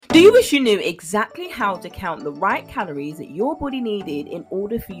Do you wish you knew exactly how to count the right calories that your body needed in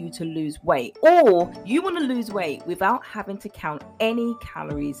order for you to lose weight? Or you want to lose weight without having to count any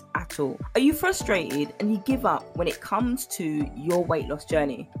calories at all? Are you frustrated and you give up when it comes to your weight loss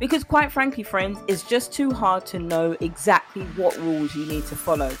journey? Because quite frankly, friends, it's just too hard to know exactly what rules you need to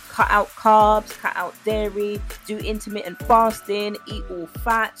follow. Cut out carbs, cut out dairy, do intermittent fasting, eat all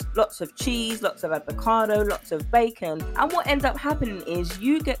fats, lots of cheese, lots of avocado, lots of bacon. And what ends up happening is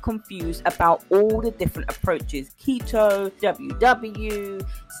you get confused about all the different approaches: keto, WW,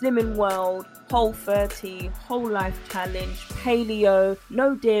 Slimming World, Whole30, Whole Life Challenge, Paleo,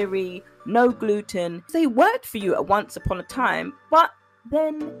 no dairy, no gluten. They worked for you at once upon a time, but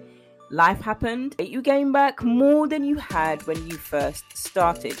then life happened. You gained back more than you had when you first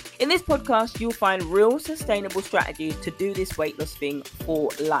started. In this podcast, you'll find real sustainable strategies to do this weight loss thing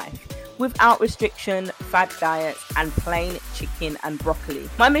for life, without restriction, fad diets, and plain chicken and broccoli.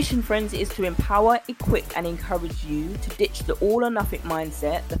 My mission, friends, is to empower, equip, and encourage you to ditch the all or nothing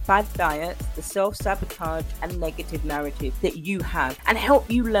mindset, the fad diets, the self-sabotage, and negative narrative that you have, and help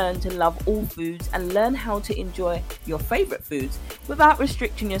you learn to love all foods and learn how to enjoy your favorite foods without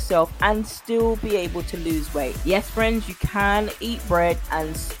restricting yourself and still be able to lose weight. Yes, friends, you can eat bread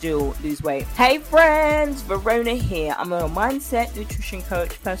and still lose weight. Hey friends, Verona here. I'm a mindset, nutrition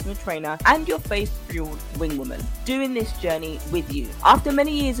coach, personal trainer, and your faith-fueled wing woman, doing this journey with you. After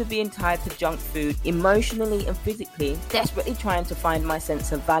many years of being tied to junk food, emotionally and physically, desperately trying to find my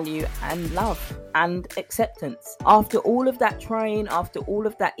sense of value and love and acceptance. After all of that trying, after all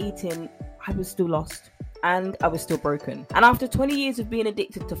of that eating, I was still lost. And I was still broken. And after 20 years of being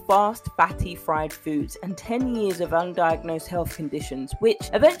addicted to fast, fatty, fried foods and 10 years of undiagnosed health conditions, which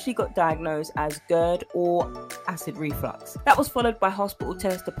eventually got diagnosed as GERD or acid reflux. That was followed by hospital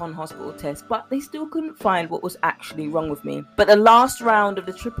test upon hospital test, but they still couldn't find what was actually wrong with me. But the last round of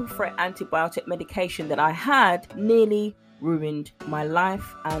the triple threat antibiotic medication that I had nearly ruined my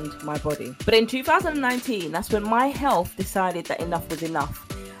life and my body. But in 2019, that's when my health decided that enough was enough.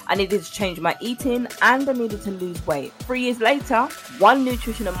 I needed to change my eating and I needed to lose weight. 3 years later, one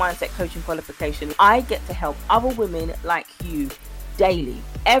nutrition and mindset coaching qualification, I get to help other women like you daily,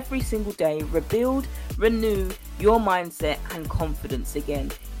 every single day, rebuild, renew your mindset and confidence again.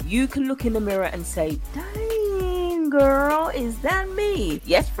 You can look in the mirror and say, dang girl, is that me?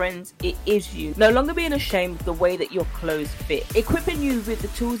 Yes, friends, it is you. No longer being ashamed of the way that your clothes fit. Equipping you with the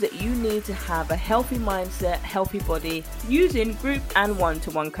tools that you need to have a healthy mindset, healthy body, using group and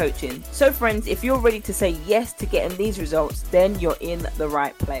one-to-one coaching. So friends, if you're ready to say yes to getting these results, then you're in the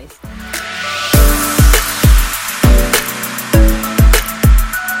right place.